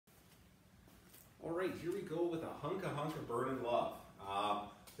right, here we go with a Hunka Hunka Burnin' Love.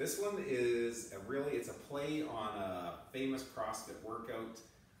 This one is it's a play on a famous CrossFit workout,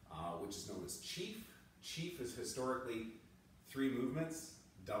 which is known as Chief. Chief is historically 3 movements: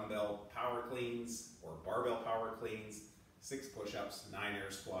 dumbbell power cleans or barbell power cleans, 6 push-ups, 9 air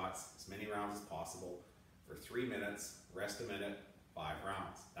squats, as many rounds as possible for 3 minutes, rest a minute, 5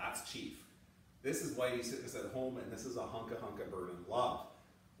 rounds. That's Chief. This is Whitey's Fitness at Home, and this is a Hunka Hunka Burnin' Love.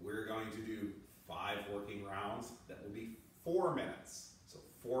 We're going to do 5 working rounds that will be 4 minutes. So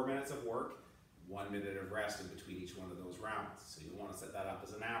 4 minutes of work, 1 minute of rest in between each one of those rounds. So you want to set that up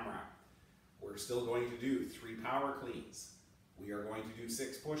as an AMRAP. We're still going to do 3 power cleans. We are going to do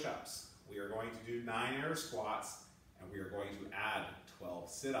 6 push-ups. We are going to do 9 air squats, and we are going to add 12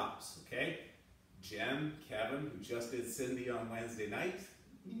 sit-ups, okay? Jen, Kevin, who just did Cindy on Wednesday night,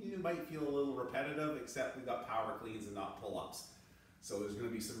 you might feel a little repetitive, except we got power cleans and not pull-ups. So there's going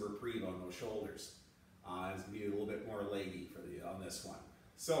to be some reprieve on those shoulders. It's going to be a little bit more leggy on this one.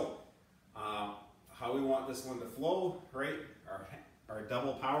 So how we want this one to flow, right? Our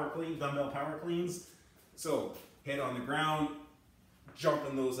double power clean, dumbbell power cleans. So head on the ground,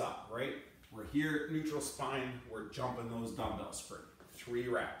 jumping those up, right? We're here, neutral spine, we're jumping those dumbbells for 3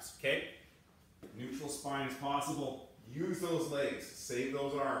 reps, okay? Neutral spine is possible. Use those legs, save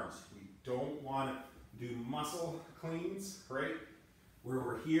those arms. We don't want to do muscle cleans, right? Where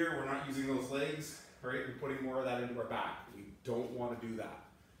we're here, we're not using those legs, right? We're putting more of that into our back. We don't want to do that.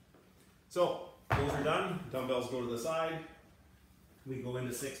 So, those are done. Dumbbells go to the side. We go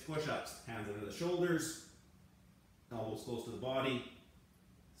into 6 push-ups. Hands under the shoulders, elbows close to the body.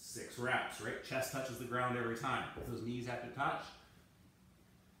 6 reps, right? Chest touches the ground every time. Those knees have to touch.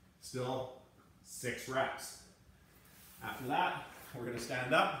 Still 6 reps. After that, we're going to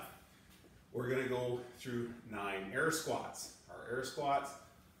stand up. We're going to go through 9 air squats. Our air squats,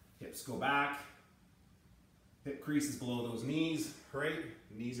 hips go back, hip crease is below those knees, right?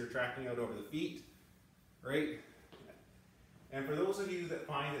 Knees are tracking out over the feet, right? And for those of you that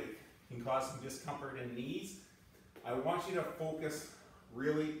find it can cause some discomfort in knees, I want you to focus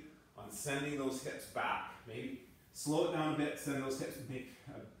really on sending those hips back. Maybe slow it down a bit, send those hips, make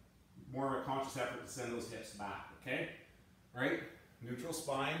more of a conscious effort to send those hips back, okay? Right? Neutral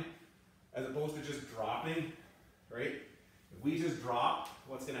spine, as opposed to just dropping, right? If we just drop,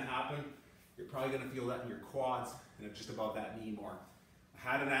 what's going to happen? You're probably going to feel that in your quads and just above that knee more.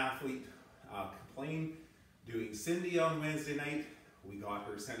 I had an athlete complain doing Cindy on Wednesday night. We got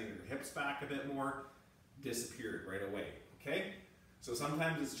her sending her hips back a bit more, disappeared right away, okay? So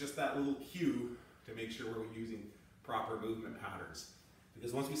sometimes it's just that little cue to make sure we're using proper movement patterns.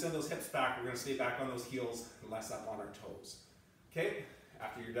 Because once we send those hips back, we're going to stay back on those heels and less up on our toes. Okay?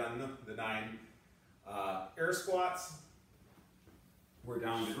 After you're done the 9 air squats, we're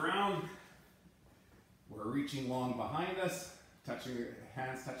down on the ground. We're reaching long behind us,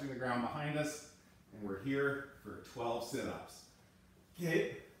 hands touching the ground behind us, and we're here for 12 sit-ups.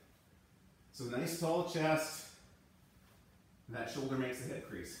 Okay? So nice tall chest. That shoulder makes the hip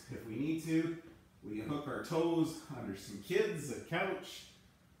crease. If we need to, we can hook our toes under some kids, a couch,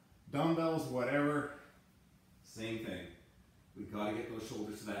 dumbbells, whatever. Same thing. We've got to get those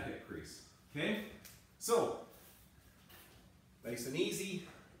shoulders to that hip crease. Okay? So, nice and easy.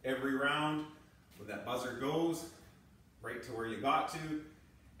 Every round, when that buzzer goes, right to where you got to.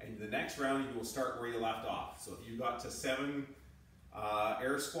 And the next round, you will start where you left off. So if you got to 7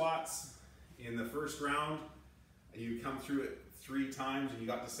 air squats in the first round, and you come through it 3 times and you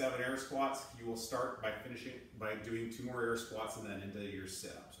got to 7 air squats, you will start by finishing by doing 2 more air squats and then into your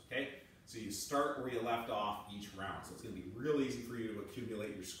sit-ups, okay? So you start where you left off each round. So it's going to be real easy for you to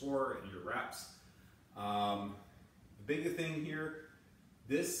accumulate your score and your reps. The big thing here,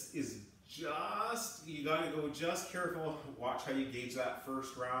 this is just, you got to go just careful. Watch how you gauge that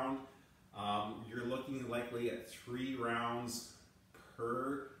first round. You're looking likely at 3 rounds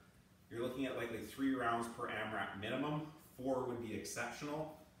per, you're looking at likely 3 rounds per AMRAP minimum. 4 would be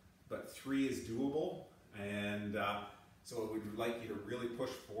exceptional, but 3 is doable. And so I would like you to really push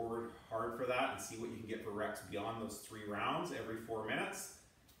forward hard for that and see what you can get for reps beyond those 3 rounds every 4 minutes.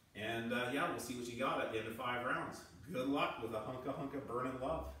 And yeah, we'll see what you got at the end of 5 rounds. Good luck with a Hunka Hunka Burnin'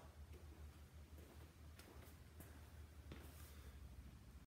 Love.